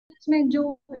इसमें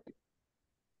जो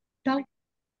doubt.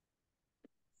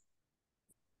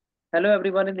 Hello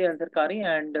everyone in the Ansarkari,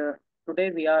 and today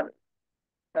we are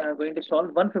going to solve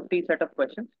 150 set of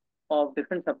questions of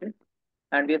different subjects,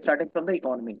 and we are starting from the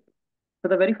economy.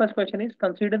 So the very first question is: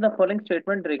 consider the following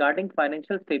statement regarding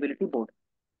Financial Stability Board.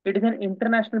 It is an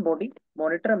international body,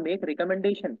 monitor and make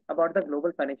recommendation about the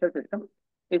global financial system,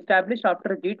 established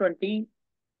after G20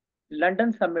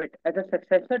 London Summit as a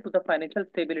successor to the Financial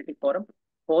Stability Forum,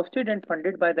 hosted and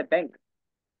funded by the Bank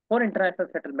for International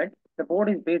Settlement. The board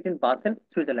is based in Basel,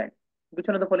 Switzerland. Which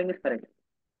one of the following is correct?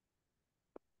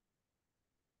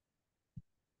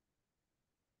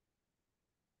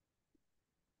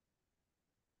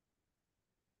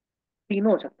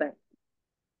 तीनों हो सकता है।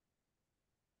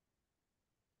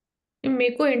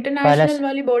 मेरे को पहला international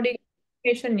वाली body की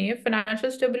information नहीं है।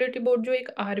 फाइनेंशियल स्टेबिलिटी बोर्ड जो एक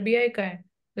आरबीआई का है,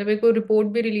 जब एक रिपोर्ट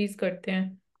भी रिलीज करते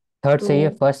हैं थर्ड तो सही है,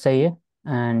 फर्स्ट सही है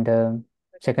एंड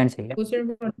सेकंड सही है। दूसरे।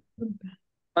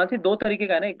 हाँ जी, दो तरीके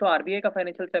का है ना, एक तो आरबीआई का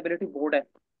फाइनेंशियल स्टेबिलिटी बोर्ड है,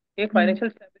 एक हम्म। फाइनेंशियल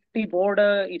स्टेबिलिटी बोर्ड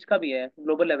इसका भी है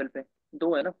ग्लोबल लेवल पे।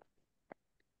 दो है ना।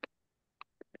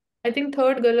 आई थिंक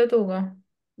थर्ड गलत होगा।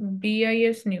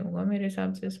 बीआईएस नहीं होगा मेरे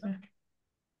हिसाब से इसमें।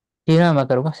 तीनों मैं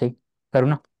करूँगा सही। करूँ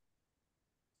ना?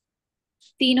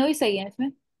 तीनों ही सही है इसमें।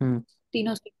 हम्म।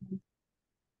 तीनों सही है।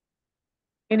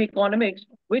 In economics,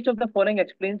 which of the following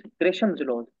explains Gresham's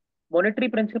laws? Monetary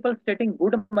principle stating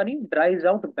good money drives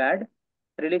out bad.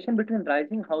 Relation between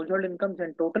rising household incomes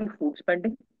and total food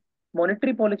spending.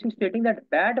 Monetary policy stating that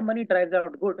bad money drives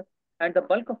out good, and the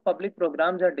bulk of public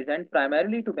programs are designed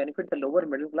primarily to benefit the lower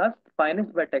middle class,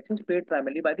 financed by taxes paid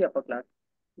primarily by the upper class.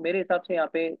 मेरे हिसाब से यहाँ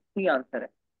पे C answer है।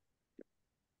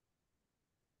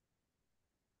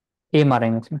 ए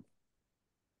मारेंगे इसमें।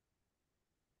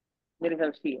 मेरे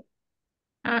हिसाब से सी है।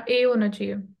 हाँ, ए होना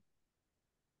चाहिए।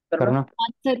 करना। करूँ ना?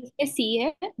 आंसर इसमें सी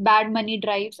है। Bad money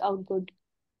drives out good.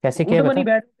 कैसे किया गुड है मनी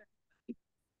बता। बैड।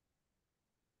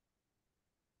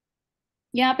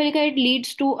 यहाँ पे लिखा है it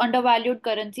leads to undervalued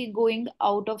currency going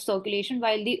out of circulation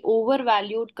while the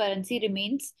overvalued currency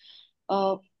remains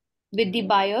with the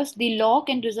buyers. The law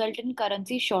can result in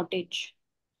currency shortage,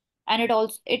 and it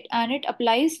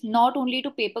applies not only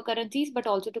to paper currencies but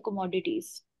also to commodities.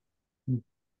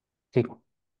 ठीक।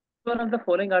 One of the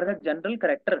following are the general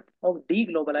character of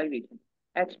deglobalization: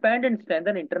 expand and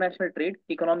strengthen international trade,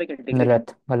 economic integration,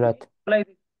 गलत गलत।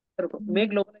 make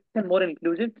globalization more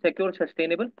inclusive, secure,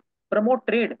 sustainable, promote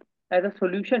trade as a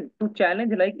solution to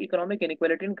challenge like economic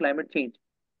inequality and climate change.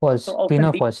 False, So option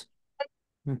तीनों D. False.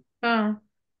 हाँ,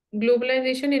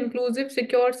 globalisation inclusive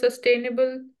secure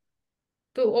sustainable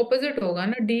तो opposite होगा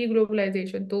ना, D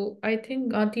globalisation. तो I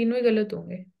think तीनों ही गलत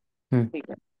होंगे। ठीक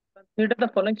है। Consider the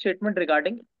following statement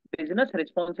regarding business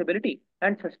responsibility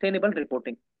and sustainable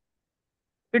reporting.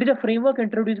 It is a framework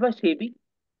introduced by SEBI.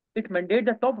 It mandates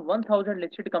the top 1,000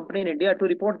 listed companies in India to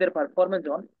report their performance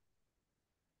on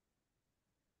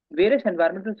various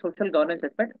environmental social governance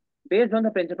aspects based on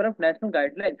the principle of national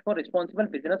guidelines for responsible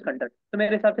business conduct. तो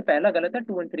मेरे हिसाब से पहला गलत है,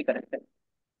 2 और 3 correct है।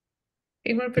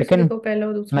 एक बार फिर से लेकिन लिखो, पहला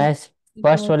और दूसरा। मैं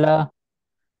फर्स्ट वाला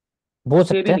बोल ये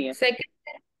सकते भी हैं। नहीं है।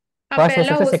 सेकंड। हाँ, फर्स्ट हो पहला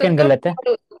सकता है, हो सेकंड सकता है और गलत है। third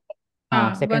हो सकता है। हाँ,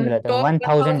 हाँ, सेकंड वन गलत है, टॉप 1000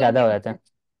 1000 ज़्यादा के हो जाता है।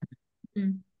 नीचे।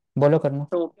 हम्म। बोलो करना।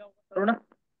 तो क्या होगा, करो ना।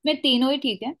 में तीनों ही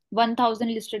ठीक है। 1000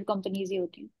 लिस्टेड कंपनीज ही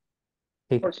होती हैं।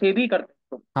 ठीक। और से भी करते हैं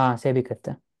तो हाँ, से भी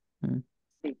करते हैं।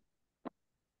 ठीक।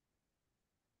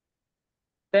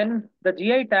 Then the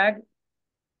GI tag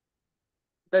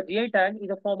is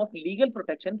a form of legal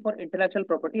protection for intellectual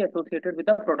property associated with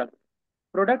the product.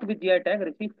 Product with GI tag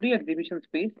receive free exhibition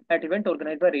space at event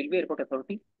organized by Railway Airport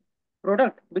Authority.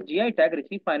 Product with GI tag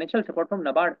receive financial support from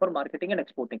NABARD for marketing and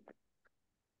exporting.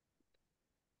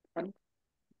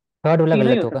 Third वाला तीनों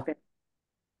ही गलत हो होगा। सकते हैं।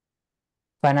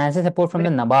 Financial support from the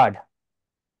मैं नबार्ड। हाँ,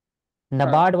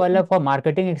 नबार्ड वाला फॉर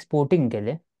मार्केटिंग एक्सपोर्टिंग के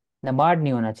लिए। नबार्ड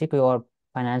नहीं होना चाहिए, कोई और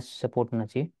फाइनेंस सपोर्ट होना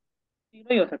चाहिए।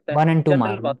 तीनों ही हो सकता है। 1 और 2 जनरल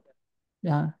मारना। बात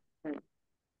हाँ। है।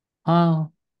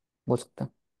 हाँ, हो सकता है।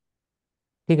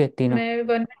 ठीक है, तीनों। मैं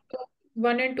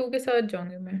वन एंड टू के साथ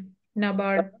जाऊंगी मैं।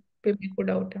 नाबार्ड पे मेरे को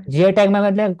डाउट है। जीआई टैग में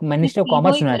मतलब इसमें मिनिस्टर ऑफ तीनों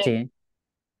कॉमर्स ही होना करेक्ट। चाहिए।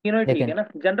 तीनों ही ठीक लेकिन है ना,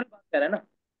 जनरल बात कर रहे हैं ना।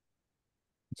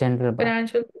 जनरल बात।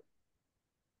 Financial.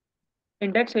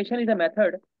 Indexation is a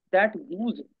method that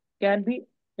use can be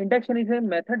Indexation is a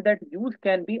method that use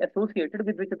can be associated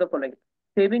with which of the following: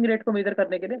 saving rate को मेजर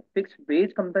करने के लिए, fix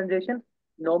veg compensation,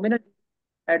 nominal,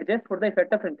 adjust for the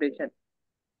effect of inflation.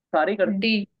 सारी कर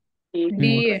D. एक ही D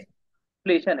हम्म। होना। है।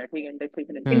 Inflation है, ठीक है,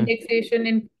 इंडेक्सेशन। हम्म। इंडेक्सेशन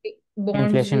इन बॉन्ड्स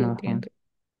इन्फ्लेशन। जो होती हैं हाँ। तो।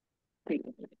 ठीक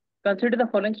है। Consider the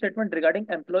following statement regarding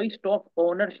employee stock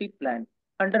ownership plan.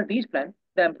 Under these plans,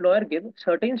 the employer gives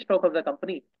certain stock of the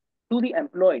company to the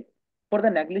employee for the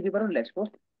negligible or less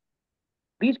cost.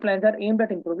 These plans are aimed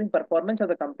at improving performance of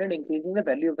the company and increasing the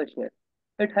value of the share.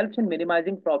 It helps in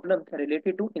minimizing problems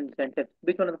related to incentives.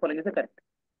 Which one of the following is the correct?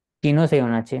 तीनों सही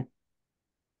होना चाहिए।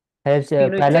 तीनों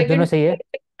ही पहला correct. दोनों second, सही है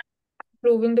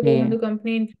proving the boom in कि the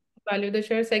company and value the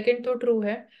share, second तो true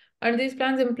है। and these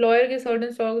plans employer के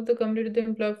certain stock of the company to the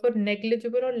employer for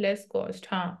negligible or less cost,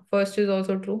 हाँ first is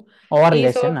also true। और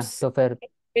less है ना, ESOPs तो फिर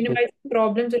minimizing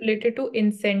problems related to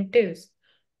incentives,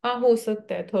 हाँ हो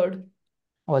सकता है third,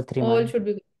 ऑल थ्री all माने। should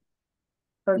be good।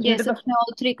 Consider Yes, the इसमें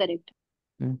all three correct.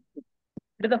 Hmm,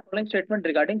 consider the following statement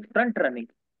regarding front running.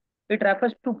 It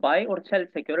refers to buy or sell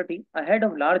security ahead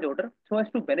of large order so as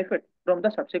to benefit from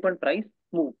the subsequent price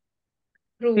move.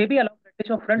 true, SEBI allows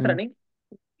practice of front hmm, running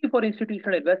only for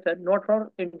institutional investor, not for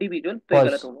individual. तो ये गलत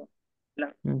false. होगा। पहला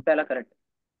हम्म, पहला correct.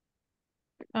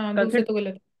 हाँ दूसरे Consider तो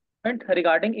गलत। statement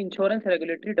regarding Insurance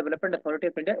Regulatory Development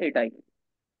Authority of India (IRDAI).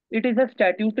 It is a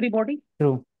statutory body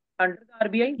true. under the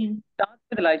RBI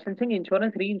tasked with licensing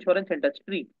insurance reinsurance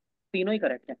industry. तीनों ही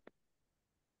correct है।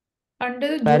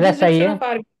 अंडर द पहला सही jurisdiction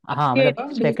है, of हाँ आरबीआई मतलब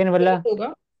होगा, सेकंड दूसरा वाला गलत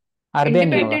होगा, आरबीआई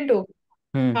नहीं होगा। इंडिपेंडेंट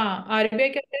होगा। हम्म, हाँ आरबीआई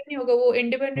के अंदर नहीं होगा, वो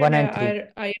इंडिपेंडेंट वन है एंड थ्री।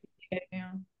 आईआरबीआई में।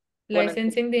 हाँ One and three.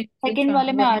 Licensing the second हाँ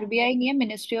वाले में आरबीआई नहीं है,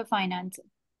 मिनिस्ट्री ऑफ फाइनेंस है।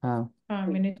 हाँ हाँ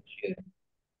ठीक, मिनिस्ट्री।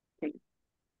 ठीक.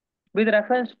 With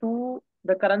reference to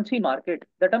the currency market,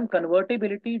 the term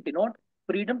convertibility denotes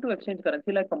freedom to exchange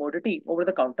currency like commodity over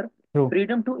the counter, true.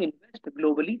 freedom to invest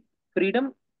globally,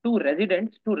 freedom to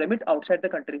residents to remit outside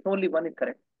the country. So only one is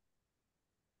correct.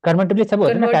 Convertible सब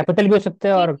होता है ना, convert capital भी हो सकता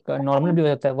है और normal भी हो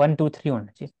सकता है, 1 2 3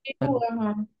 होना चाहिए। हुआ,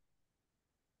 हाँ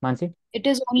Mansi, it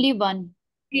is only one.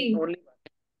 Three, Only one.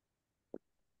 ये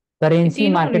करेंसी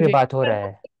तीनों मार्केट होने की बात हो चाहिए। रहा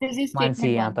है दिस इज मानसी,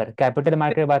 स्टेटमेंट यहाँ वन। पर कैपिटल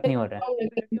मार्केट की बात नहीं हो रहा है।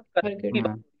 Currency की मार्केट, बात हाँ, हो रही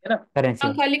है ना? हाँ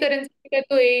करेंसी। खाली करेंसी का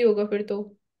तो यही होगा फिर तो,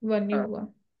 वन ही हाँ, होगा।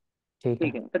 ठीक है।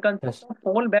 ठीक है. The concept बस। of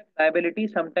fallback liability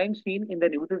sometimes seen in the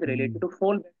news is related hmm, to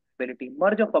fallback liability,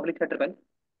 merge of public sector bank,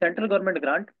 central government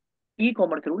grant,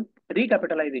 e-commerce rule,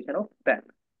 recapitalization of bank.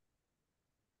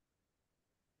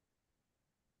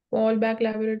 Fall back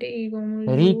liability, e commerce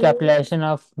rule, recapitalisation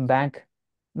of bank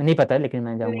नहीं पता है, लेकिन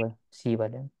मैं जाऊंगा सी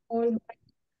वाले में। Fall,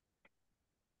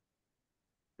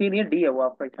 तीन ये डी है वो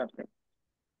आपका हिसाब से.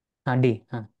 हाँ डी,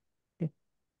 हाँ।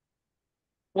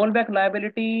 Fallback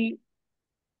liability,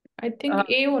 आई थिंक हाँ,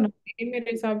 ए होना चाहिए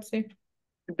मेरे हिसाब से।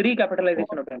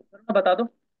 recapitalization of bank. बता दो.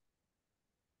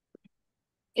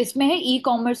 इसमें है ई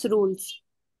कॉमर्स रूल्स।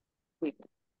 ठीक है.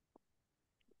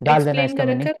 डाल देना एक्सप्लेन इसका कर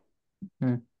मीनिंग। रखा है।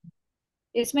 हम्म,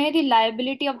 इसमें है the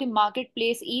liability of the market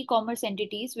place e commerce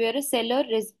entities where a seller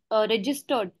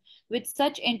registered with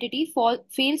such entity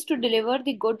fails to deliver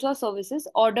the goods or services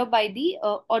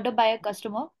ordered by a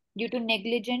customer due to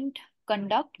negligent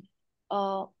conduct,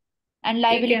 and ठीक है,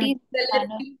 liability manner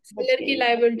बच seller की गई।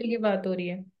 Liability की बात हो रही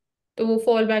है, तो वो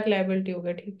फॉल बैक लायबिलिटी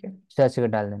होगा, ठीक है। सर्च कर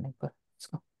डाल देना एक बार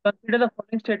इसको। Consider the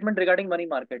following statement regarding money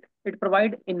market. It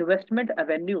provide investment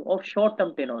avenue of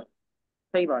short-term tenor.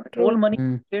 सही बात है. True, All money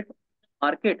hmm,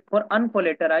 market for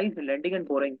uncollateralized lending and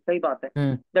borrowing. सही बात है.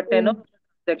 हम्म, The tenor of the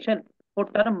transaction for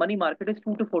term money market is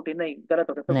 2 to 14. नहीं, गलत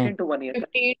हो गया. नहीं, 15 to 1 year.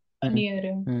 15 हम्म, ईयर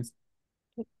है। हम्म,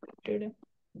 Rated है।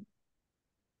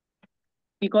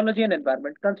 Ecology and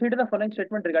environment. Consider the following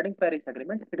statement regarding Paris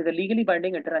Agreement. It is a legally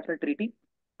binding international treaty.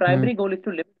 Hmm, Primary goal is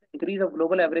to limit the increase of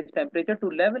global average temperature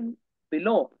to level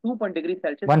below 2 degrees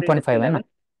Celsius 1.5 pre-industrial है level. ना।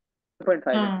 1.5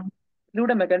 है. हाँ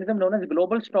Include a mechanism known as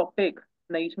global stock take.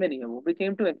 नहीं इसमें नहीं है वो. Which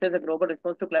aim to access a global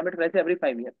response to climate crisis every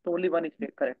 5 years. So only one is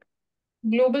correct.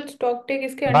 Global stock take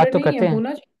इसके बात अंडर तो नहीं है, करते हैं।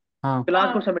 होना चाहिए। हाँ, ग्लास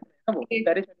को हाँ समेट है ना वो.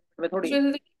 पेरिस एग्रीमेंट में थोड़ी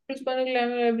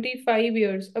है. एवरी 5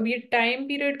 इयर्स, अब ये टाइम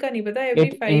पीरियड का नहीं पता, every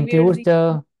it 5 years includes he.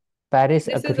 The Paris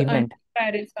this is agreement.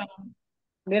 Paris,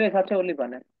 मेरे हिसाब से ओनली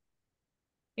वन है.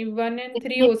 1 and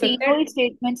 3 इसमें हो सकता है। तीनों ही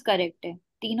स्टेटमेंट्स करेक्ट है,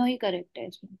 तीनों ही करेक्ट है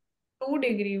इसमें। 2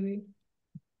 डिग्री भी।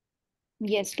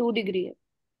 यस, 2 डिग्री है।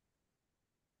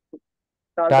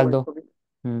 डाल दो डाल भाई दो। इसको भी.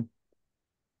 हम्म,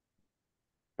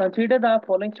 Consider the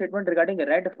following statement regarding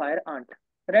red fire ant.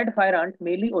 Red fire ant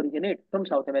mainly originate from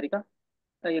South America.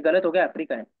 ये गलत हो गया,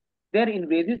 अफ्रीका है. They are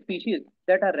invasive species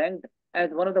that are ranked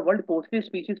as one of the world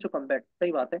costliest species to combat.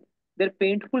 सही बात है. Their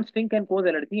painful sting can cause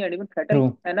allergy and even true. fatal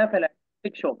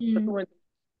anaphylactic shock. So 2 and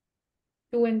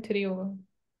 2 and 3 होगा।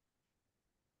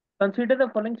 consider the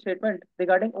following statement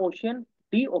regarding ocean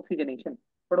deoxygenation.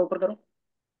 थोड़ा ऊपर करो.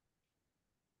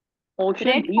 Ocean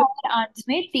red de fire ants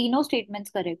में तीनों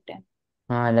statements correct है।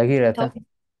 हाँ, लग ही रहा था। थर्ड।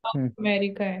 हम्म,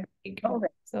 अमेरिका है, ठीक है।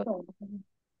 सब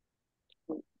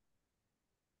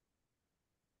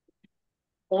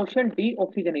Ocean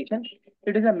deoxygenation.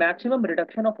 It is a maximum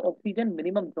reduction of oxygen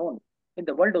minimum zone in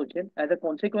the world ocean as a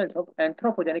consequence of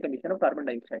anthropogenic emission of carbon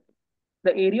dioxide.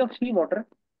 The area of sea water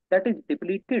that is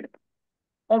depleted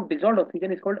of dissolved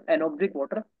oxygen is called anaerobic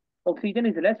water. Oxygen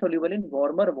is less soluble in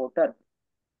warmer water.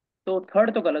 तो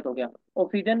third तो गलत हो गया.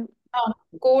 Oxygen हाँ,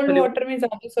 cold soluble. Water में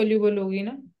ज्यादा soluble होगी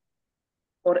ना.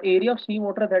 और area of C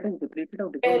water that is depleted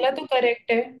of पहला डिसॉल्व्ड. तो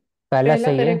करेक्ट है. पहला पहला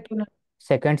सही है, करेक्ट होना.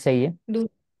 सेकंड सही है,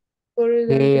 दूसरा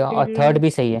रिजल्ट ये और थर्ड डिप्लीटेड. भी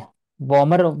सही है।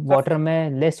 वार्मर वाटर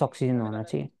में लेस ऑक्सीजन थर्ड होना गलत.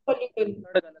 चाहिए। सॉल्यूबल.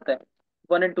 थर्ड गलत है.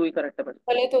 1 and 2 ही करेक्ट है बस.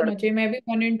 गलत थर्ड. होना चाहिए. मैं भी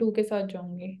 1 और 2 के साथ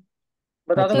जाऊंगी.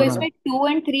 बता दो अच्छा तो करना. दोनों। इसमें 2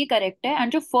 और 3 करेक्ट है,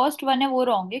 एंड जो फर्स्ट वन है वो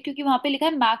रॉन्ग है, क्योंकि वहां पे लिखा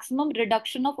है मैक्सिमम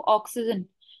रिडक्शन ऑफ ऑक्सीजन।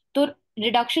 तो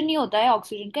रिडक्शन नहीं होता है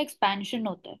ऑक्सीजन का, एक्सपेंशन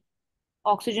होता है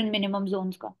ऑक्सीजन मिनिमम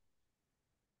जोन्स का।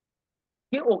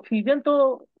 ये ऑक्सीजन तो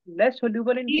less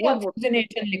soluble in cold water.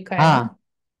 Deoxygenation लिखा है ना. हाँ,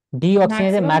 डी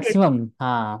ऑक्सीजन से मैक्सिमम. मैक्सिमम,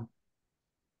 हाँ,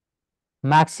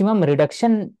 maximum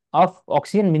reduction of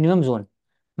oxygen minimum zone,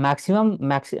 maximum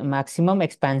maximum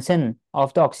expansion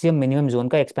of the oxygen minimum zone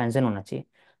का एक्सपेंशन होना चाहिए,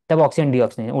 तब ऑक्सीजन डी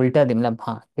ऑक्सीजन उल्टा मतलब,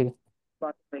 हाँ ठीक है।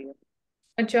 बात सही है.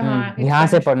 अच्छा हाँ, ध्यान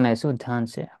से एक्सपेंशन. पढ़ना है इसको, ध्यान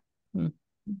से।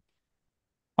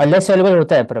 और लेस सॉल्युबल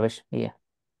होता है प्रवेश ये,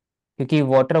 क्योंकि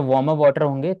वाटर वार्मर वाटर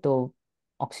होंगे तो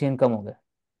ऑक्सीजन कम होगा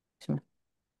इसमें।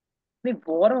 नहीं,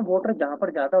 वार्म वाटर जहाँ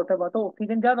पर ज्यादा होता है वहाँ तो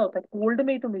ऑक्सीजन ज्यादा होता है. कोल्ड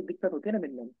में ही तो दिक्कत होती है ना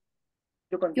मिलने में.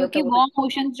 जो कंसेप्ट है क्योंकि वो तो. वार्म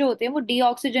ओशंस जो होते हैं वो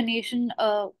डीऑक्सीजनेशन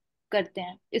करते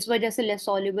हैं, इस वजह से लेस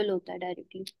सॉल्युबल होता है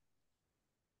directly.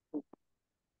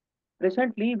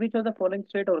 Recently, which of the following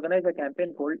state organized a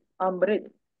campaign called Amrit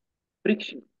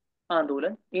Briksh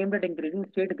Andolan aimed at increasing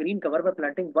state green cover by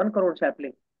planting 1 crore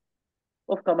sapling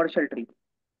of commercial tree?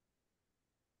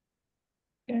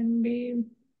 Can be.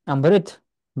 अमृत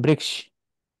वृक्ष,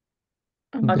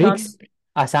 Assam. BRICS,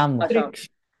 Assam में Assam. वृक्ष.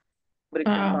 Briksh.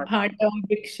 हाँ हाँ. हाँ, term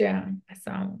वृक्ष है.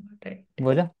 Assam. Right.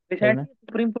 बोला सही में। Recently,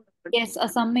 Supreme Court. Yes,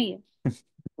 Assam में ही है।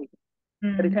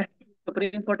 हम्म. Recently,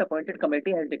 Supreme Court appointed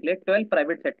committee has declared 12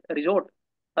 private resorts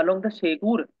along the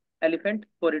Segur Elephant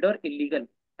Corridor illegal,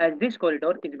 as this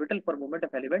corridor is vital for movement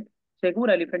of elephant. Segur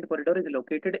Elephant Corridor is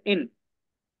located in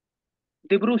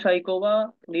Dibru Saikhowa,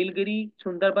 Nilgiri,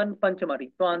 Sundarban, Pachmarhi.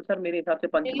 तो answer मेरे हिसाब से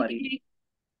पंचमढ़ी. नीलगिरी.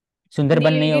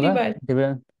 सुंदरबन नहीं नीलगिरी होगा,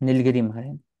 बात. नीलगिरी मारे।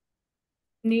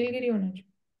 नीलगिरी होना चाहिए.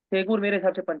 सेगूर मेरे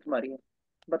हिसाब से पंचमढ़ी है.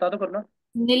 बता दो करना.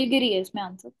 नीलगिरी है इसमें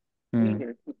answer. Hmm,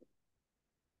 Nilgiri.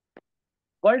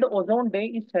 World Ozone Day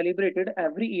is celebrated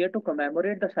every year to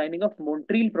commemorate the signing of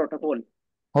Montreal Protocol.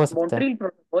 हो सकता है। Montreal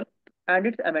Protocol and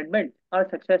its amendments are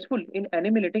successful in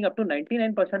eliminating up to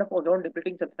 99% of ozone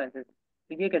depleting substances.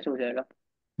 ये कैसे हो जाएगा?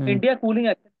 हम्म, India Cooling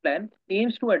Action Plan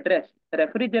aims to address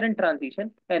refrigerant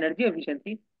transition, energy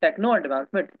efficiency, techno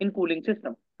advancement in cooling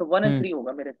system. तो 1 and 3 हम्म,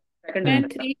 होगा मेरे. Second नहीं हो मैं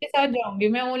सकता. 3 के साथ जाऊंगी.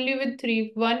 मैं ओनली विद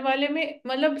 3. 1 वाले में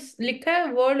मतलब लिखा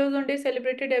है world ozone day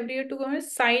celebrated every year to,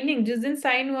 signing जिस दिन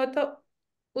साइन हुआ था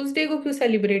उस डे को क्यों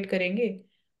सेलिब्रेट करेंगे.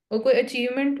 और कोई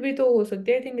अचीवमेंट भी तो हो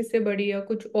सकती है आई थिंक इससे बड़ी, या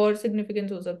कुछ और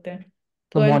सिग्निफिकेंस हो सकता है.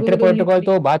 तो तो आई गो मॉन्ट्रियल विद ओनली प्रोटोकॉल 3.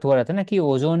 तो बात हो रहा था ना कि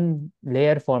ओजोन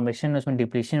लेयर फॉर्मेशन, उसमें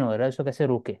डिप्लीशन हो रहा है, उसको कैसे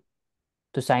रोके।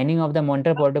 तो signing off the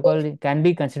Montreal protocol can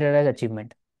be considered as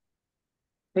achievement.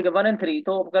 ठीक है. 1 and 3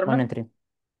 तो वन करना. एंड थ्री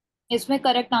इसमें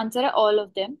करेक्ट आंसर है ऑल ऑफ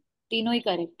देम, तीनों ही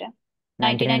करेक्ट है।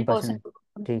 99%।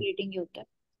 99% ठीक, रेटिंग ही होता है।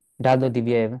 डाल दो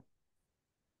दिव्या में।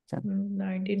 चल।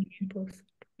 99%.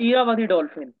 Irrawaddy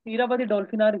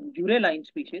dolphin are eureline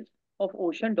species of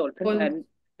ocean dolphin और and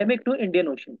endemic to Indian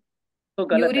Ocean. तो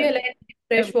गलत है. यूरिया लाइन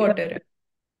फ्रेश वाटर है.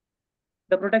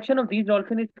 The protection of these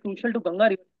dolphins is crucial to Ganga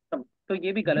river system. तो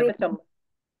ये भी गलत ट्रू. है. चंबल.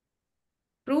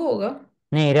 ट्रू होगा.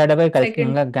 नहीं, इराडबे सेकंड.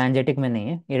 गंगा गैंजेटिक में नहीं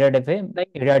है, इराडबे, नहीं.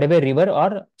 इराडबे रिवर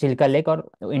और चिल्का लेक और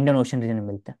इंडियन ओशन रीजन में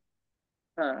मिलता है।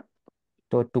 हाँ.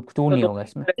 तो टू टू तो नहीं दोनों होगा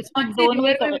इसमें। incorrect. इसमें दोनों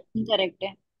ही रिवर में. करेक्ट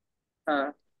है।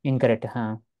 हाँ. इनकरेक्ट,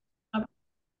 हाँ।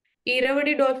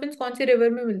 इरावदी डॉल्फिन्स कौन सी रिवर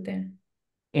में मिलते हैं.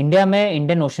 इंडिया में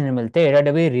इंडियन ओशन में मिलते हैं,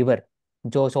 इराडबे रिवर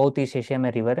जो साउथ ईस्ट एशिया में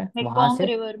रिवर है वहां मेकोंग से।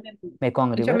 रिवर में भी।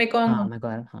 मेकोंग अच्छा, रिवर, हाँ मेकोंग.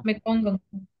 मेकोंग, हाँ। Mekong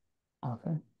Ganga.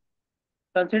 Okay.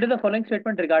 Consider the following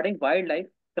statement regarding Wildlife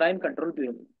Crime Control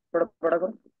Bureau. थोड़ा बड़ा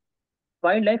करो.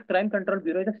 Wildlife Crime Control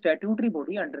Bureau is a statutory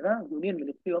body under the Union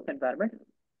Ministry of Environment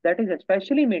that is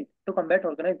especially meant to combat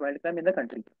organized wild crime in the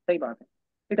country. सही बात है.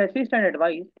 It assists and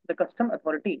advise the custom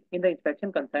authority in the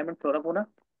inspection, consignment, flora fauna.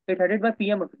 It headed by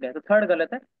PM of India. तो third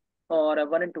गलत है और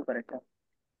 1 and 2 correct है.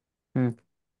 हम्म,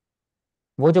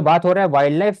 वो जो बात हो रहा है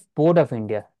wild life board of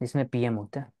India जिसमें पीएम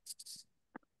होता है,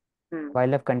 हम्म.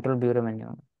 वाइल्ड लाइफ कंट्रोल ब्यूरो में नहीं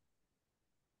होगा।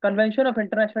 Convention of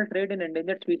International Trade in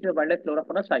Endangered Species of Wildlife Flora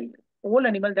Fauna CITE. All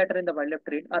animals that are in the wildlife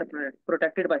trade are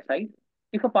protected by CITE.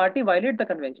 If a party violates the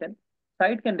convention,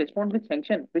 CITE can respond with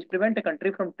sanction which prevent a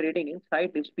country from trading in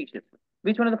CITE species.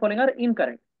 Which one of the following are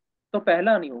incorrect? तो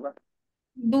पहला नहीं होगा.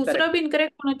 दूसरा correct. भी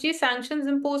incorrect होना चाहिए. Sanctions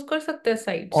impose कर सकते हैं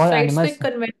साइट्स. और साइट्स तो एनिमल्स। एक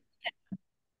कन्वेंशन है.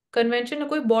 कन्वेंशन है,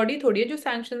 कोई बॉडी थोड़ी है जो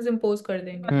सैंक्शंस इम्पोज कर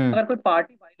देंगे. अगर कोई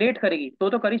पार्टी लेट करेगी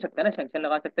तो कर ही सकता है ना, सैंक्शन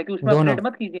लगा सकता है कि उसमें दोनों अपडेट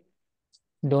मत कीजिए।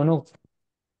 दोनों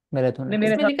गलत होना नहीं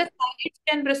मेरे चाहिए। इसमें हिसाब लिखा sites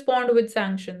can respond with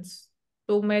sanctions,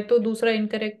 तो मैं तो दूसरा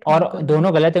इनकरेक्ट और मार्क करूंगी।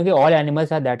 दोनों गलत है क्योंकि all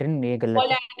animals are that in, ये गलत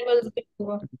ऑल है। एनिमल्स भी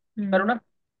होगा। से करो ना।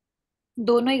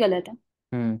 दोनों ही गलत है।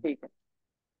 हम्म। ठीक है,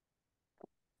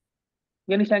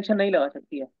 यानी सैंक्शन नहीं लगा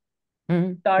सकती है। वो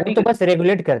तो टार्डिग्रेड, बस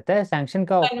रेगुलेट करता है, सैंक्शन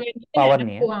का कन्वेंशन है पावर ना,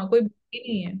 नहीं है। को हाँ कोई बुरी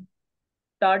नहीं है।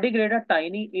 tardigrade, a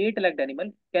tiny eight-legged animal,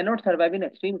 cannot survive in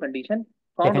extreme condition,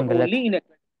 found second गलत, only in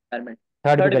aquatic environment.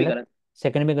 Third भी थर्ड भी गलत, गलत।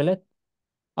 सेकंड भी गलत।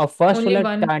 और फर्स्ट ओनली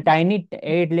वाला one. Tiny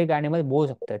eight leg animal बोल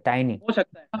सकते हैं, टाइनी। हो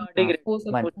सकता है हाँ, टार्डिग्रेड, हो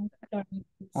वन, हो सकता सकता है।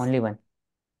 है। Only one.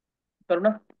 करो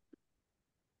ना।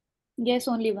 Yes,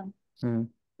 only one. Hmm.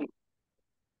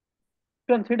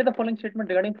 Consider the following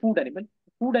statement regarding food animal.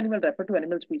 Food animal refer to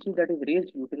animal species that is raised,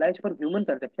 utilized for human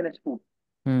consumption as food.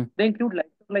 Hmm. They include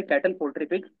livestock like cattle, poultry,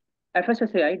 pigs.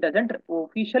 FSSAI doesn't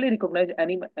officially recognize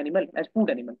any animal as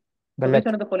food animal. So which one गलत।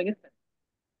 of the following is correct?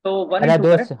 So one पहला and two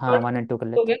दोस्त, correct. हाँ, one and to हो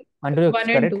गलत। One two गया, one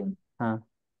and correct. To. हाँ,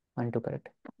 one two correct.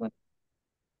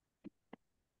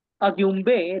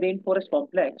 Agumbe rainforest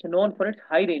complex, known for its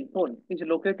high rainfall, is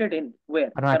located in where?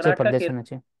 Arunachal Karnataka, Pradesh Kerala. होना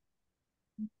चाहिए।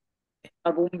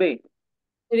 Agumbe,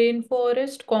 rain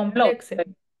forest Kerala complex है,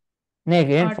 नहीं,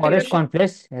 rain forest artificial,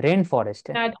 complex rain forest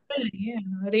है। Natural नहीं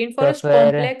है, rain तो forest फिर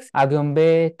complex. Agumbe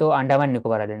तो अंडमान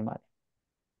निकोबार आइलैंड में।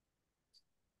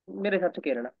 मेरे हिसाब से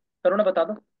केरला। करो ना, बता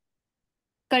दो।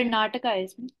 कर्नाटका है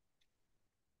इसमें।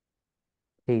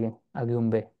 ठीक है,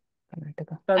 Agumbe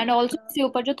Karnataka. And also Consider इसके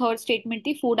ऊपर जो थर्ड स्टेटमेंट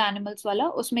थी फूड एनिमल्स वाला,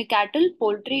 उसमें कैटल,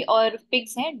 पोल्ट्री और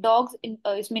पिग्स हैं, डॉग्स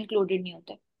इसमें इंक्लूडेड नहीं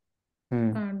होते।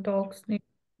 हम्म। हाँ डॉग्स नहीं,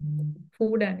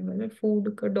 फूड एनिमल है,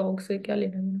 फूड का डॉग से क्या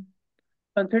लेना देना।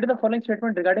 Consider the following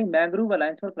statement regarding Mangrove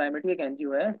Alliance for Climate, एक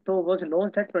NGO है, तो was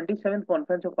launched at 27th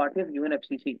Conference of Parties of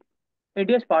UNFCCC.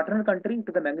 India's partner country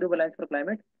to the Mangrove Alliance for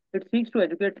Climate. It seeks to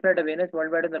educate, spread awareness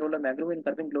worldwide on the role of mangrove in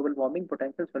curbing global warming,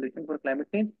 potential solution for climate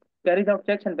change, carries out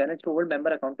checks and balance to hold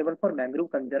member accountable for mangrove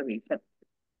conservation.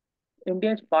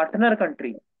 India's partner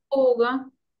country. तो होगा,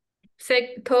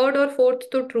 third और fourth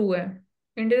तो true है।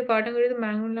 India partner करे तो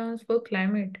mango for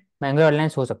climate. Mangrove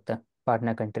alliance हो सकता है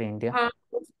पार्टनर कंट्री इंडिया। हाँ,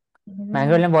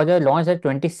 मैंग्रोव अलायंस बहुत लॉन्च है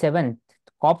 27,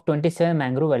 COP27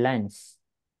 मैंग्रोव अलायंस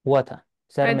हुआ था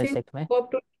आई शर्म एल थिंक शेख में। कॉप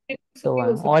 26 तो भी हो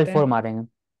ऑल सकता है। फोर मारेंगे।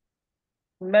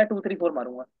 मैं 2 3 4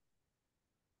 मारूंगा।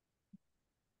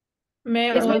 मैं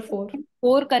करना। इसमें ऑल फोर।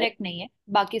 4 करेक्ट नहीं है,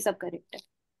 बाकी सब करेक्ट है।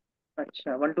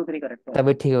 अच्छा 1 2 3 करेक्ट है।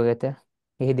 तभी ठीक हो गए थे,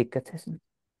 यही दिक्कत है इसमें।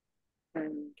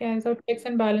 Cans out checks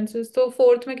and balances, तो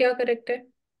फोर्थ में क्या करेक्ट है?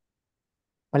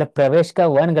 मतलब प्रवेश का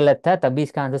वन गलत था तभी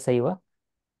इसका आंसर सही हुआ,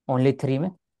 ओनली थ्री में।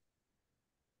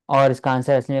 और इसका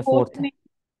आंसर असली में फोर्थ फोर्थ है। में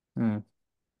हम्म।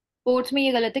 फोर्थ में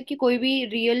ये गलत है कि कोई भी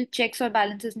रियल चेक्स और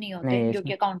बैलेंसेस नहीं होते नहीं जो इसमें।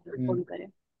 कि अकाउंटेबल को भी करे।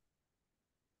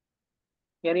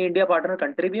 यानी इंडिया पार्टनर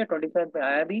कंट्री भी है, 27 पे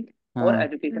आया भी। और हाँ।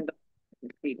 एजुकेशन का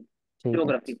ठीक है। ठीक है।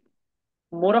 Geography.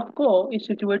 Morocco is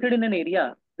situated in an area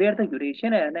where the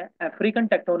Eurasian and African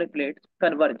tectonic plates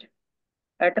converge.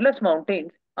 Atlas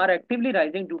Mountains are actively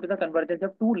rising due to the convergence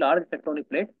of two large tectonic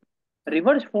plates.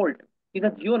 Reverse fault is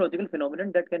a geological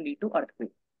phenomenon that can lead to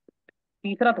earthquake.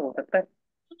 तीसरा तो हो सकता है,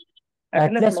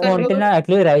 Atlas Atlas mountain. Mountain convert,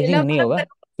 actually पहला rising नहीं होगा, वाला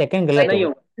second आई गलत नहीं थिंक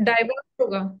होगा। होगा। डाइवर्ज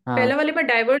होगा। हाँ। पहला वाले में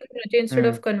डाइवर्ज होना चाहिए इंस्टेड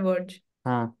हम्म। Of converse.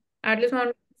 हाँ, एटलस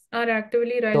माउंटेन्स आर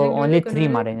एक्टिवली तो rising due only to three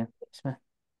convergence. मारेंगे इसमें।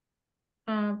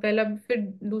 हाँ पहला, फिर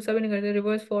दूसरा भी नहीं करते,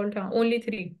 रिवर्स फॉल्ट, हाँ ओनली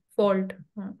थ्री फॉल्ट।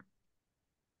 हाँ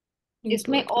ये तो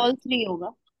इसमें है ऑल correct। 3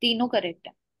 होगा, तीनों करेक्ट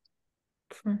है।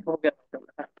 हो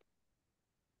गया।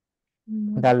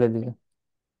 डाल दो दीजिए।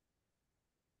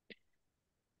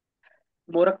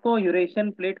 मोरक्को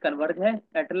यूरेशियन प्लेट कन्वर्ज है,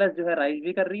 एटलस जो है राइज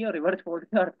भी कर रही है, और रिवर्स फोल्ड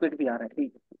से अर्थक्वेक भी आ रहा है।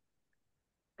 ठीक है।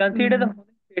 Consider the hmm,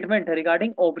 following statement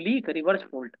regarding oblique reverse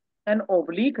fault. An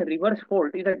oblique reverse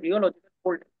fault is a geological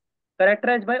fault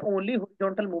characterized by only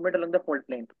horizontal movement along the fault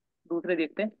plane. दूसरे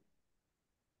देखते हैं।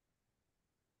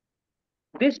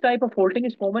 This type of faulting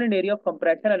is common in area of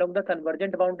compression along the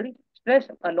convergent boundary. Stress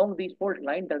along these fault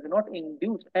line does not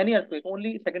induce any earthquake.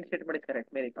 Only second statement is correct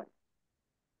मेरे का।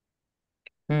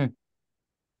 हम्म।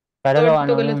 पहले तो third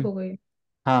तो गलत हो गई।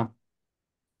 हाँ,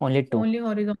 ओनली टू। ओनली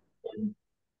हॉरिजॉन्टल,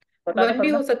 पता ना, वन भी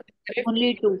करना। हो सकता है correct.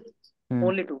 Only 2। Hmm.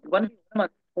 Only to, one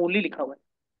only लिखा हुआ है।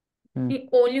 हम्म।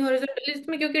 ओनली हॉरिजॉन्टल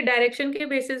इसमें क्योंकि डायरेक्शन के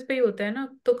बेसिस पे ही होता है ना,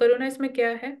 तो करो ना, इसमें क्या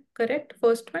है करेक्ट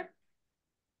फर्स्ट में?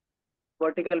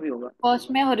 वर्टिकल भी होगा।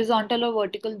 फर्स्ट में हॉरिजॉन्टल और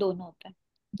वर्टिकल दोनों होते हैं।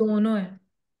 दोनों है।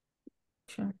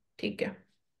 अच्छा ठीक है।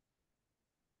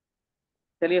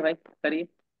 चलिए भाई करिए।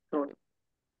 छोड़।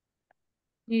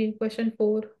 ये क्वेश्चन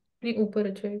फोर, नहीं ऊपर,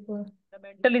 अच्छा एक और। The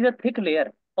mantle is a thick layer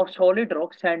of solid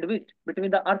rock sandwiched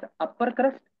between the Earth's upper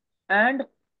crust and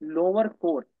lower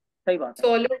core. सही बात है।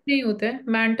 सॉलिड नहीं होते हैं,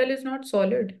 mental is not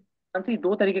solid. Answer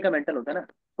दो तरीके का मेंटल होता है ना,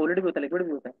 सॉलिड भी होता है लिक्विड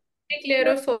भी होता है। एक लेयर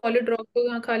या ऑफ सॉलिड रॉक को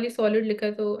यहाँ खाली सॉलिड लिखा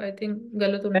है, तो आई थिंक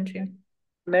गलत होना चाहिए।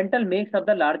 Mental makes up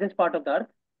the largest part of the earth,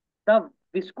 the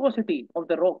viscosity of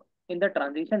the rock in the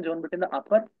transition zone between the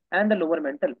upper and the lower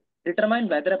mantle determine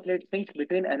whether a plate sinks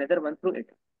between another one through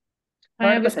it। हाँ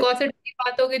यार, third पे सही। Viscosity की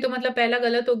बात होगी तो मतलब पहला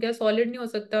गलत हो गया, सॉलिड नहीं हो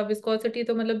सकता विस्कोसिटी,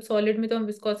 तो मतलब सॉलिड में तो हम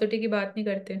विस्कोसिटी की बात नहीं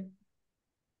करते।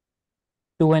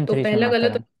 2 और तो 3 इसमें पहला मैटर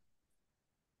गलत है।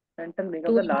 Mental make up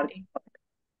to the large.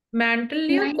 Mental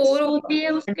या नाइस कोर होगा। होती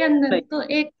है उसके अंदर, नहीं, तो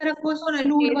एक तरफ वो होना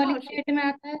फ्लूइड चाहिए वाली ना। स्टेट में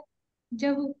आता है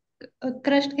जब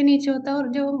क्रस्ट के नीचे होता है, और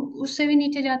जब उससे भी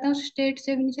नीचे जाता है, उस स्टेट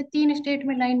से भी नीचे, तीन स्टेट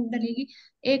में लाइन डलेगी।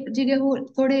 एक जगह वो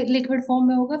थोड़े लिक्विड फॉर्म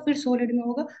में होगा, फिर सॉलिड में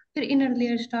होगा, फिर इनर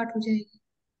लेयर स्टार्ट हो जाएगी।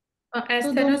 तो दोनों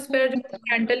एस्थेनोस्फेयर जो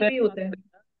मेंटल फिर भी होता है।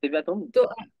 दिव्या तुम। तो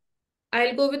I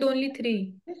will go with only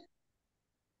 3।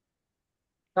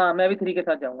 हाँ मैं भी 3 के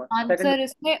साथ जाऊंगा सेकंड। आंसर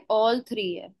इसमें ऑल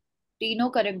थ्री है, तीनों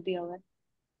करेक्ट दिया हुआ है।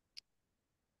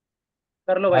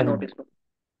 कर लो भाई आज नोट इसको।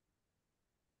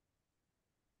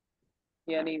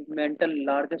 यानी मेंटल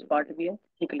लार्जेस्ट पार्ट भी है,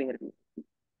 थिक लेयर भी है।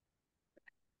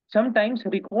 Sometimes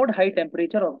record high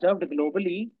temperature observed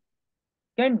globally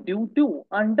can due to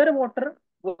underwater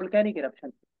volcanic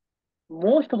eruption.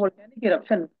 Most volcanic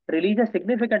eruption release a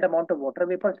significant amount of water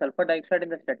vapor, sulfur dioxide in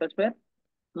the stratosphere,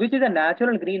 which is a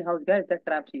natural greenhouse gas that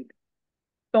traps heat.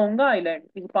 Tonga Island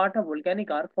is part of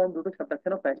volcanic arc formed due to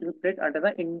subduction of Pacific plate under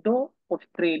the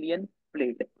Indo-Australian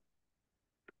plate.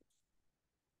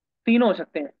 तीनों हो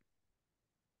सकते हैं।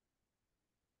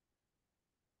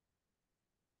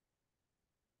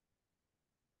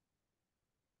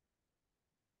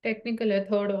 Technical है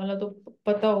third वाला तो,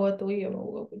 पता होगा तो ही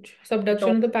होगा कुछ। तो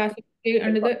सबडक्शन तो पैसिफिक सही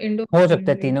अंडर बात। द इंडो हो सकता है,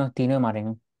 प्लेट। तीनों तीनों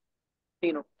मारेंगे।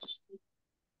 तीनों।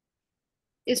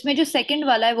 इसमें जो सेकंड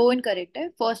वाला है वो इनकरेक्ट है,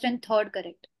 first and third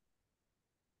correct.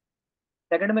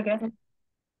 Second में क्या है?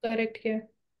 करेक्ट क्या है?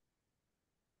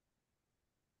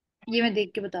 ये मैं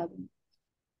देख के बता दूंगी।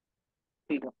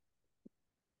 ठीक है।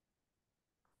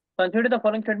 Consider the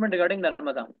following statement regarding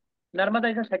Narmada.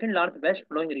 Narmada is the second largest west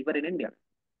flowing river in India.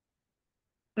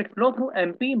 It flows through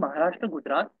MP, Maharashtra,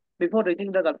 Gujarat before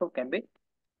reaching the Gulf of Cambay.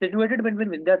 Situated between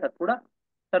Vindhya and Satpura,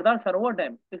 Sardar Sarovar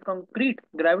Dam is concrete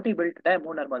gravity-built dam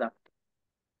on Narmada.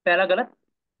 पहला गलत,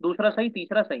 दूसरा सही,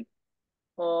 तीसरा सही,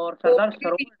 और सरदार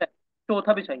fourth भी सरोवर dam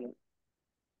चौथा भी सही है।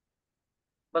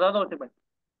 बता दो उसे भाई।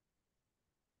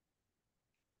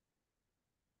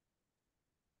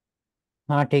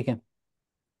 हाँ ठीक है।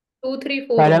 2 3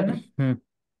 4 पहला होगा ना।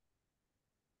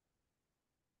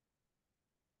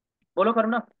 बोलो करो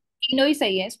ना। तीनों ही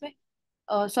सही है इसमें,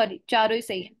 सॉरी चारों ही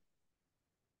सही है।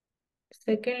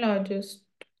 सेकेंड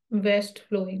लार्जेस्ट वेस्ट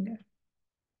फ्लोइंग है।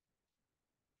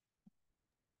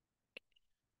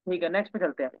 ठीक है नेक्स्ट पे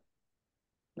चलते हैं।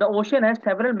 The ocean has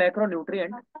several macro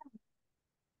nutrient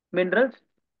minerals.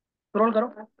 Scroll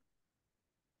करो।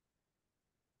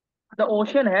 The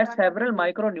ocean has several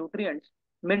micronutrients,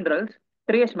 minerals,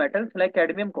 trace metals like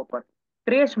cadmium, copper.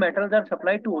 Trace metals are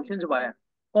supplied to oceans via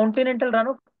continental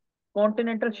runoff,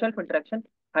 continental shelf interaction,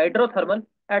 hydrothermal,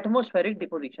 atmospheric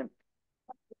deposition.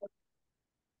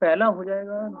 पहला हो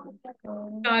जाएगा।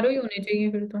 चारों ही होने चाहिए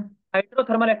फिर तो।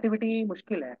 Hydrothermal activity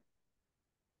मुश्किल है।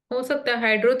 हो सकता है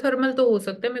हाइड्रोथर्मल, तो हो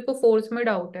सकता है, मेरे को फोर्स में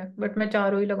डाउट है, बट मैं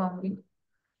चारों ही लगाऊंगी।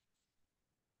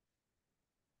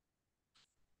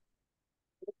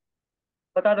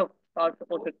 बता दो।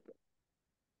 ओशन।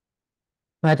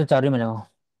 मैं तो चारों ही में लगाऊँ।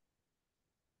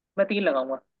 मैं 3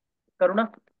 लगाऊंगा। करूँ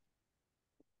ना?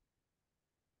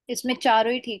 इसमें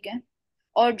चारों ही ठीक है।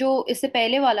 और जो इससे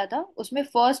पहले वाला था उसमें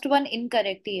फर्स्ट वन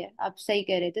इनकरेक्ट ही है, आप सही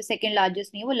कह रहे थे, सेकंड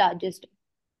लार्जेस्ट नहीं है, वो लार्जेस्ट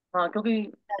हाँ क्योंकि है,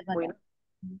 वही नर्मदा।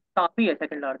 ना, तापी है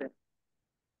second largest,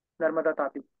 Narmada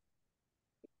Tapi.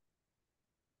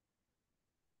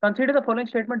 Consider the following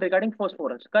statement regarding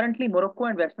phosphorus. Currently, Morocco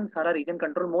and Western Sahara region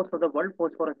control most of the world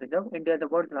phosphorus reserve. India is the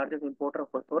world's largest importer of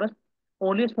phosphorus.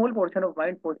 Only a small portion of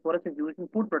mined phosphorus is used in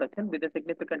food production, with a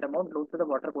significant amount lost to the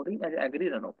water body as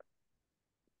agri runoff.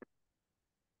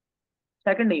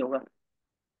 Second नहीं होगा।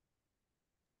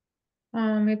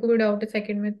 हाँ मेरे को भी doubt है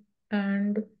second में।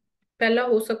 And पहला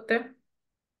हो सकता है।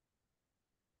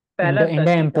 पहला इंडिया इंडिया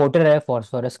सही है। इम्पोर्टर है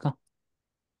फॉस्फोरस का।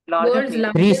 लार्जेस्ट वर्ल्ड्स नहीं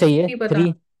है। 3 लार्जेस्ट सही है, नहीं पता।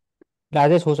 3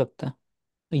 लार्जेस्ट हो सकता है।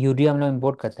 यूरिया हम लोग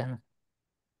इम्पोर्ट करते हैं ना।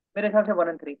 मेरे हिसाब से 1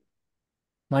 और 3।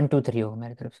 1 2 3 होगा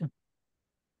मेरी तरफ से।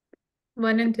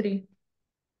 1 एंड 3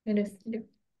 मेरे लिए।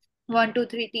 1 2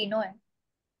 3 तीनों है।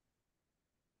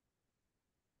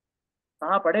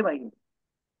 कहाँ पड़े भाई?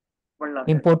 One largest.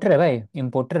 इम्पोर्टर है भाई,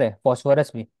 इम्पोर्टर है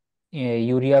फॉस्फोरस भी।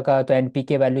 यूरिया का तो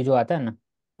एनपीके वैल्यू जो आता है ना,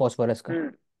 फॉस्फोरस का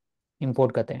हम्म।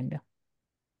 इम्पोर्ट करते हैं इंडिया।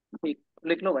 ठीक,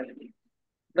 लिख लो भाई।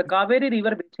 The Kaveri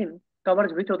river basin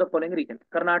covers which of the following reason?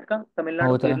 Karnataka,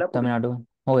 Tamil Nadu, होता है केरला, पुडुचेरी। तमिलनाडु।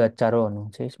 हो गया, चारों होना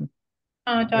चाहिए इसमें।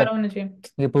 हाँ, चारों मतलब होने चाहिए।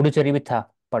 ये पुडुचेरी भी था,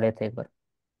 पढ़े थे एक बार,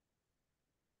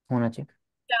 होना चाहिए।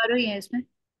 चारों ही है इसमें।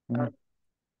 हम्म।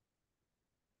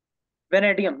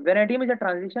 Vanadium. Vanadium is a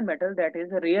transition metal that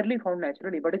is rarely found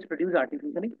naturally but is produced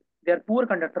artificially. They are poor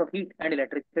conductor of heat and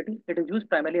electricity. It is used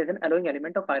primarily as an alloying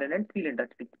element of iron and steel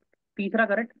industry. तीसरा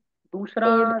correct, दूसरा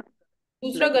third,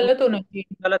 दूसरा नहीं, गलत होना चाहिए।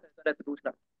 गलत है, गलत है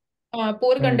दूसरा। हाँ,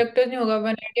 पोर हम्म, कंडक्टर्स नहीं होगा,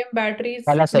 वैनेडियम बैटरीज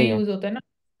पहला में सही है। यूज होता है ना।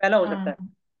 पहला हो सकता हाँ। है।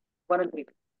 1 and 3।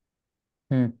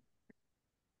 Hmm.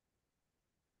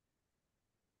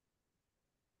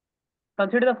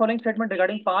 Consider the following statement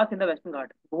regarding pass in the Western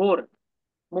Ghat. Bhor,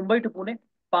 Mumbai to Pune.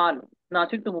 Pal,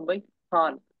 Nashik to Mumbai.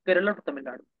 Hal, Kerala to Tamil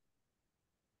Nadu.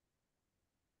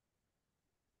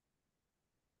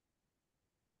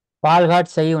 Palghat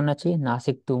सही होना चाहिए,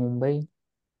 नासिक टू मुंबई।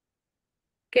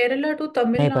 केरला टू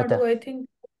नहीं पता, तमिलनाडु आई थिंक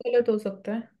गलत हो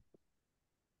सकता है।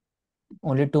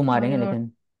 ओनली टू मारेंगे पालघाट। लेकिन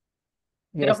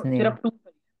सिर्फ यस नहीं है। सिर्फ 2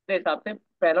 मेरे हिसाब से,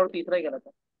 पहला और तीसरा ही गलत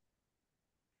है।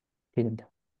 ठीक है,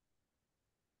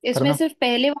 करो इसमें ना। सिर्फ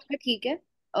पहले वाला ठीक है।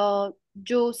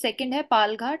 जो सेकंड है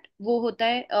पालघाट, वो होता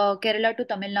है केरला टू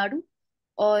तमिलनाडु।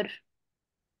 और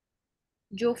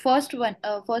जो फर्स्ट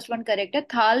वन करेक्ट है,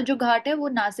 थाल जो घाट है वो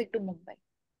नासिक टू मुंबई।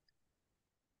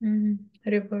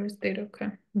 रिवर्स दे रखा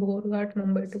है, Bhorghat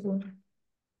Mumbai to Pune.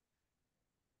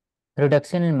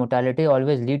 Reduction in mortality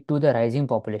always lead to the rising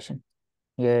population,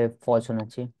 ये फॉल्स होना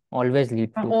चाहिए, ऑलवेज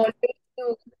लीड हाँ, to.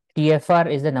 Always. TFR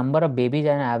is the number of babies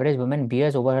an average woman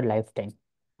bears over her lifetime.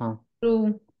 हाँ, true.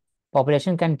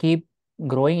 population can keep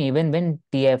growing even when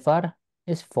TFR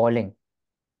is falling.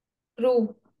 True.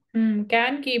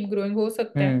 Can keep growing हो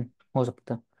सकता है। हो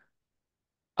सकता है,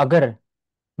 अगर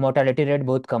mortality rate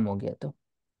बहुत कम हो गया तो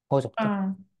हो सकता है।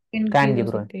 हाँ, कैन इंक्रीज कीप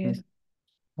हो सकती है। Growing,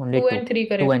 only to to, and three to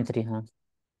correct. And three हाँ।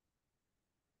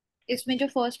 इसमें जो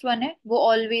फर्स्ट वन है वो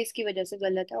ऑलवेज की वजह से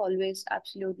गलत है, ऑलवेज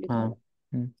एब्सोल्युटली हाँ।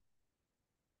 गलत।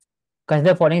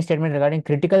 Consider following statement regarding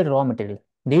critical raw material.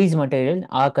 These materials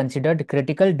are considered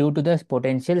critical due to the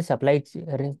potential supply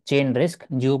chain risk,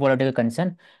 geopolitical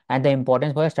concern, and the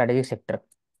importance for a strategic sector.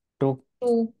 True.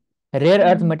 To. Rare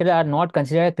earth materials are not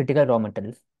considered critical raw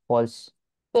materials. False.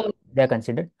 They are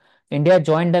considered. India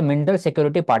joined the Mineral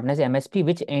Security Partners (MSP),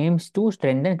 which aims to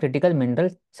strengthen critical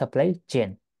mineral supply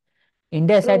chain.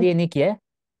 India true. शायद ये नहीं किया है,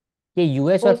 ये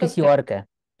US और हो किसी सकता और का है।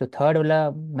 तो थर्ड वाला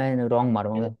मैं रॉन्ग है।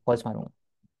 मारूंगा, फॉल्स मारूंगा।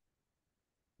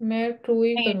 मैं ट्रू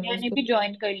ही नहीं, करूंगी इंडिया ने इसको। भी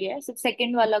ज्वाइन कर लिया है, सिर्फ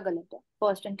सेकंड वाला गलत है,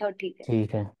 फर्स्ट एंड थर्ड ठीक है।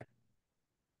 ठीक है,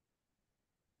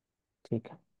 ठीक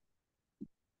है।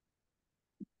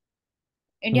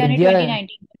 इंडिया ने विद्या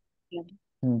 2019 में किया था।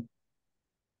 हम्म,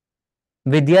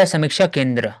 विद्या समीक्षा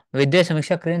केंद्र, विद्या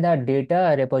समीक्षा केंद्र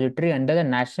data repository under the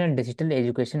national digital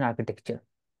education architecture.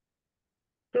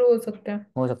 True हो सकता है।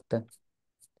 हो सकता है।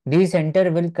 These center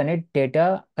will collect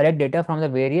data from the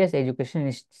various education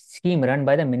scheme run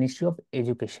by the Ministry of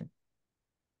Education.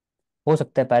 हो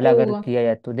सकता है पहला ट्रू अगर होगा। किया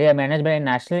जाए तो। They are manage by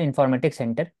national informatics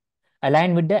centre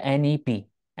align with the NEP।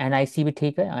 NIC भी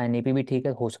ठीक है, NEP भी ठीक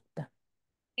है, हो सकता है।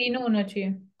 तीनों होना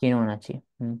चाहिए। तीनों होना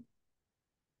चाहिए।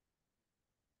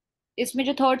 इसमें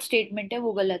जो थर्ड स्टेटमेंट है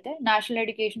वो गलत है, नेशनल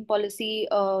एजुकेशन पॉलिसी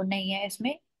नहीं है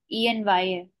इसमें, ENY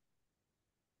है,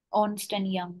 अर्नस्ट एंड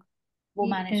यंग, वो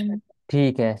मैनेज EN। करता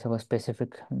ठीक है, सब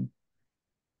specific.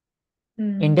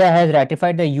 Hmm. India has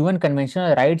ratified the UN convention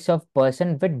on rights of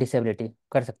person with disability,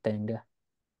 कर सकता है इंडिया।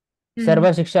 हम्म।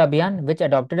 सर्व शिक्षा अभियान विच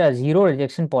adopted a zero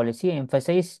rejection policy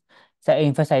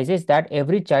emphasizes that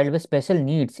every child with special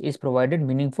needs is provided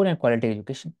meaningful and quality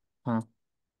education. हाँ।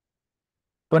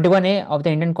 21A of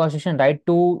the Indian Constitution, Right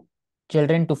to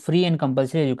Children to Free and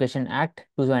Compulsory Education Act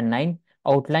 2009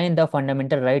 outline the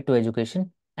fundamental right to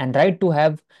education and right to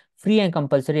have free and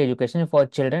compulsory education for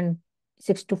children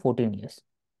 6 to 14 years.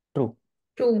 True.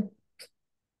 True.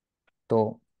 तो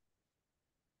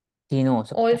तीनों हो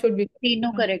सकता all है। Should be.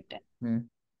 तीनों correct है। हम्म।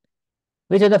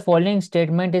 Which of the following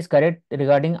statement is correct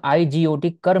regarding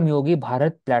IGOT Karmayogi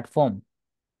Bharat platform?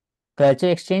 Culture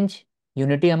exchange,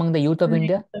 unity among the youth of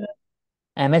India,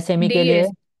 MSME D के लिए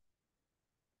S.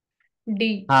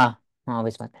 D. हाँ। हाँ,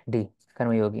 इस बात है डी,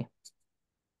 कर्मयोगी।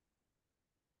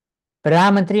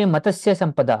 प्रधानमंत्री मत्स्य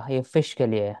संपदा, ये फिश के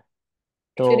लिए है।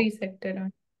 तो फिशरी सेक्टर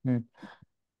है।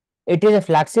 It is a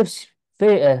flagship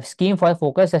scheme for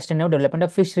focused sustainable development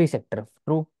of fishery sector.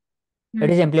 True. It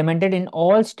is implemented in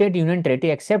all state union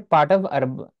territory except part of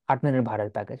Atmanirbhar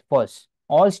Bharat package. False.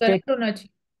 All state. Correct होना चाहिए।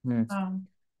 Hmm. हाँ।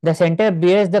 The center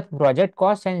bears the project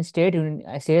cost and state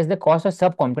union says the cost of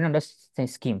sub-component under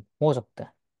scheme. हो सकता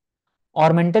है।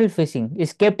 Ornamental fishing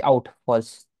is kept out.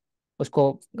 False.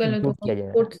 उसको गलत include होगा, किया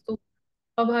जाएगा। पोर्ट्स तो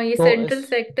अब हाँ, ये तो सेंट्रल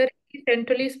सेक्टर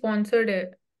सेंट्रली स्पॉन्सर्ड है,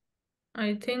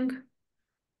 आई थिंक।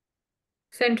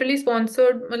 सेंट्रली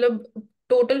स्पॉन्सर्ड मतलब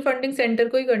टोटल फंडिंग सेंटर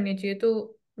को ही करनी चाहिए,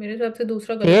 तो मेरे हिसाब से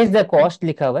दूसरा गलत पेज हो द सकता है। कॉस्ट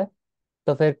लिखा हुआ है,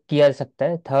 तो फिर किया जा सकता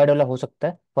है, थर्ड वाला हो सकता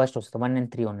है, फर्स्ट हो सकता है, 1 और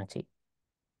 3 होना चाहिए।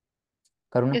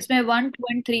 करूँ ना? इसमें 1, 2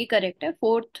 और 3 करेक्ट है,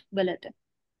 फोर्थ गलत है।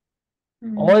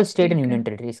 ऑल स्टेट एंड ठीक है। यूनियन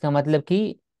टेरिटरी, इसका मतलब कि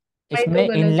भाई तो इसमें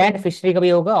गलत इनलैंड होगा। फिशरी का भी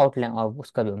होगा, आउटलैंड और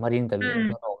उसका भी होगा, मरीन का भी होगा,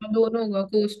 दोनों होगा। दोनों होगा,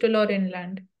 कोस्टल और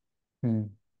इनलैंड। हम्म।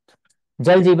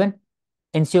 जल जीवन,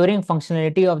 ensuring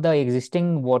functionality of the existing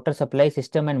water supply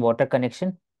system and water connection,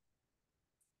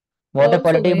 water false होगा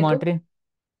quality ये तो। monitoring।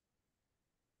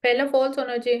 पहला फॉल्स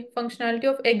होना चाहिए, functionality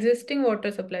of existing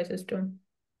water supply system.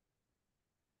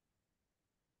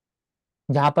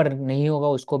 जहां पर नहीं होगा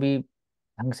उसको भी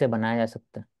ढंग से बनाया जा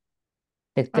सकता है।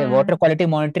 देखते हैं, वाटर हाँ। Quality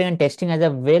monitoring and testing as a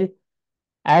well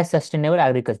as sustainable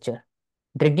agriculture,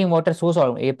 drinking water source,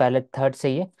 और ये पहले थर्ड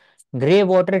सही है। Grey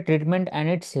water treatment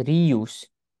and it's reuse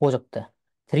हो सकता है,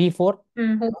 3 4।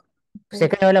 हो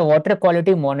सेकेंड वाला water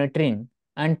quality monitoring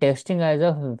and testing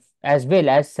as well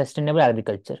as sustainable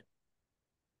agriculture,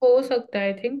 हो सकता है,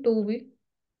 आई थिंक 2 भी।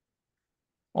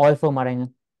 ऑल फॉर मारेंगे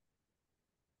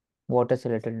वाटर से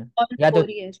रिलेटेड, ऑल या तो फोर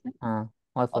ही है इसमें। हाँ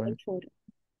all for, all four.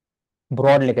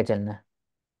 Broad लेके चलना है,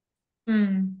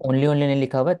 हम्म। ओनली ओनली नहीं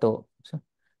लिखा हुआ है तो।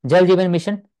 जल जीवन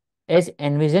mission is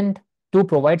एनविजन्ड to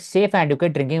provide safe and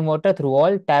educate drinking water through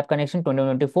all tap connection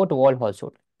 2024 to all house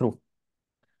hold, true.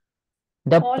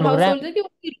 The all house programme, hold है कि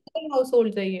ओनली रूरल हाउस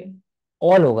होल्ड है ये?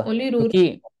 ऑल होगा, ओनली रूरल।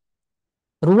 क्योंकि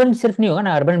रूरल सिर्फ नहीं होगा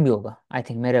ना, अर्बन भी होगा, आई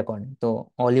थिंक मेरे अकॉर्डिंग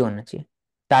तो ऑल ही होना चाहिए।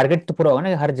 टारगेट तो पूरा होगा ना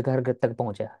कि हर घर तक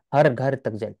पहुंचे, हर घर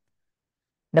तक जल।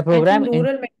 The I programme think in,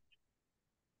 rural में।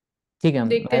 ठीक है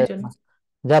देखते हैं चलो।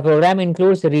 The programme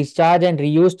includes recharge and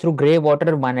reuse through grey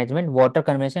water management, water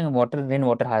conversion, water rain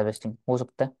water harvesting हो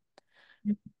सकता है।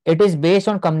 It is based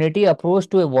on community approach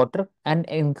to a water and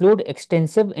include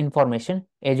extensive information,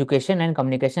 education and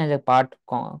communication as a part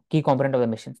key component of the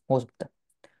mission हो सकता है।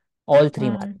 All three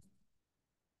मार, हाँ।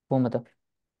 वो मतलब।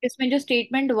 इसमें जो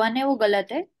स्टेटमेंट 1 है वो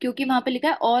गलत है, क्योंकि वहां पे लिखा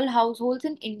है all house holds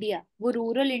in India, वो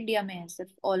रूरल इंडिया में है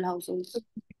सिर्फ ऑल हाउस होल्ड्स।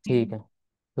 ठीक है,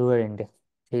 रूरल इंडिया,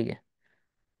 ठीक है।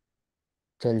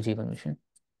 जल जीवन मिशन,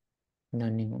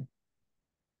 नानी हूँ।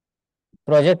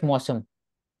 प्रोजेक्ट मौसम,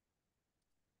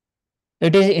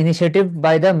 it is initiative by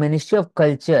the Ministry of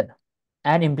Culture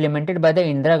and implemented by the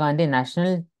Indira Gandhi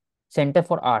National Center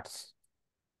for Arts।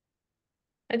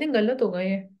 I think गलत होगा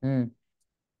ये। हम्म,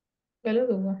 गलत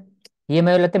होगा। ये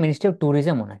मुझे लगता है मिनिस्ट्री ऑफ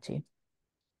टूरिज्म होना चाहिए।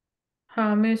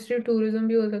 हाँ, मिनिस्ट्री टूरिज्म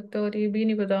भी हो सकता है, और ये भी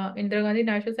नहीं पता, Indira Gandhi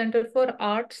national centre for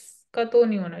arts का तो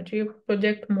नहीं होना चाहिए।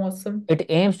 प्रोजेक्ट मौसम। It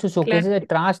aims to showcase a climate.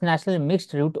 transnational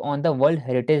mixed route on the World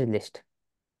Heritage List।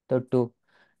 तो टू,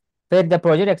 फिर the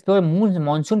project explore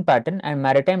monsoon pattern and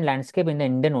maritime landscape in the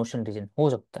Indian ocean reason हो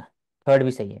सकता है, थर्ड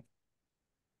भी सही है।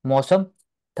 मौसम,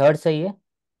 थर्ड सही है,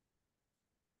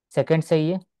 सेकंड सही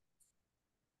है,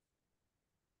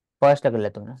 फर्स्ट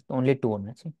गलत होना, तो ओनली 2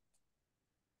 होना चाहिए।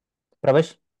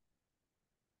 प्रवेश,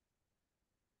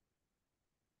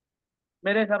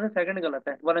 मेरे हिसाब से सेकंड गलत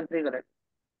है, 1 और 3 गलत।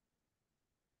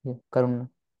 करुण,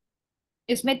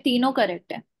 इसमें तीनों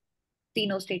करेक्ट है,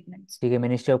 तीनों स्टेटमेंट्स। ठीक है,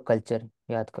 मिनिस्ट्री ऑफ कल्चर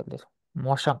याद कर दो।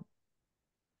 मौसम,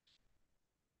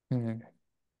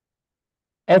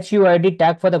 HUID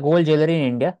tag for the gold jewelry in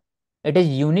India, it is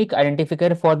unique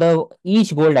identifier for the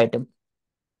each gold item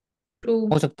true.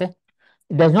 हो सकता है।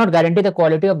 Does not guarantee the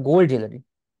quality of gold jewellery,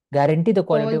 guarantee the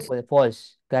quality false. Of,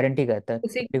 false, guarantee करता है,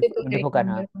 उसी के लिए तो डिफो एक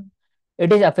करना। Number.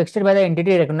 It is affected by the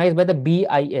entity recognised by the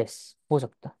BIS हो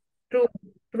सकता ट्रू।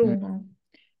 ट्रू है। हाँ।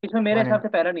 इसमें मेरे वन हिसाब एंड, से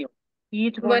पहला नहीं होगा,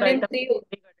 each gold 1 and item 3।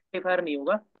 Identifier नहीं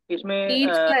होगा इसमें। ईच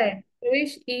क्या है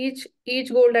प्रवेश? ईच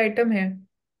ईच गोल्ड आइटम है।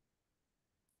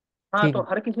 हाँ, ठीक तो है,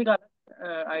 हर किसी का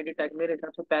आईडी टैग मेरे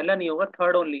हिसाब से पहला नहीं होगा,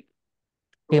 थर्ड ओनली।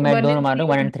 ठीक है, तो मैं वन दोनों एंड मान रहा थ्री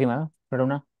हूँ, 1 and 3 मान रहा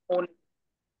हूँ।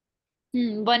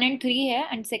 1 और 3 है,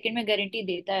 एंड सेकंड में गारंटी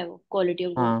देता है वो क्वालिटी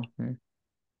ऑफ गोल्ड। हाँ,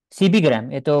 CB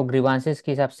ग्राम, ये तो ग्रीवांसेस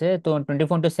के हिसाब से तो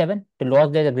 24/7 to loss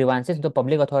the grievances to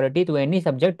public authority to any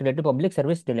subject related to public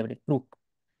service delivery, true.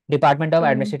 Department of true.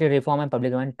 Administrative reform and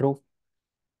public government, true.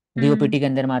 DOPT के हम्म।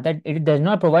 अंदर में आता है, it does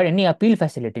not provide any appeal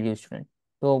facility to student,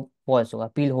 तो false होगा,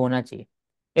 appeal होना चाहिए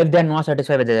if they are not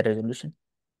satisfied with the resolution.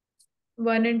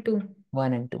 1 and 2।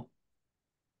 1 and 2,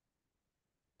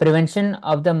 prevention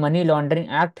of the money laundering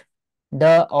act,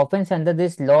 the offense under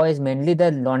this law is mainly the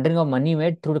laundering of money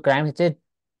made through crimes such as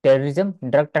terrorism,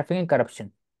 drug trafficking and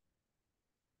corruption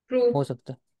true. हो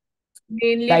सकता है।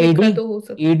 Mainly The लिखा ED, तो हो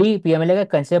सकता। ED PMLA का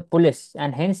concept police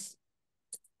and hence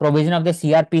provision of the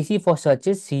CRPC for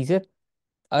searches, seizure,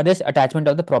 arrest, attachment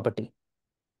of the property,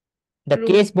 the true.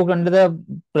 Case book under the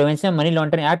prevention money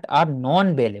laundering act are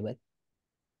non bailable.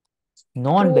 True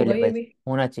non होगा ये bailable भी।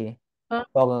 होना चाहिए। हाँ,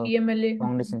 PMLA.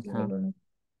 Cognizance, हाँ,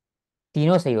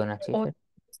 तीनों सही होना चाहिए और फिर।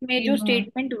 इसमें जो हाँ,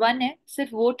 स्टेटमेंट 1 है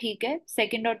सिर्फ वो ठीक है,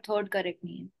 सेकंड और थर्ड करेक्ट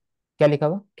नहीं है। क्या लिखा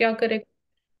हुआ? क्या करेक्ट?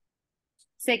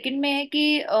 सेकंड में है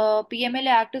कि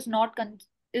PMLA act is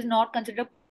not consider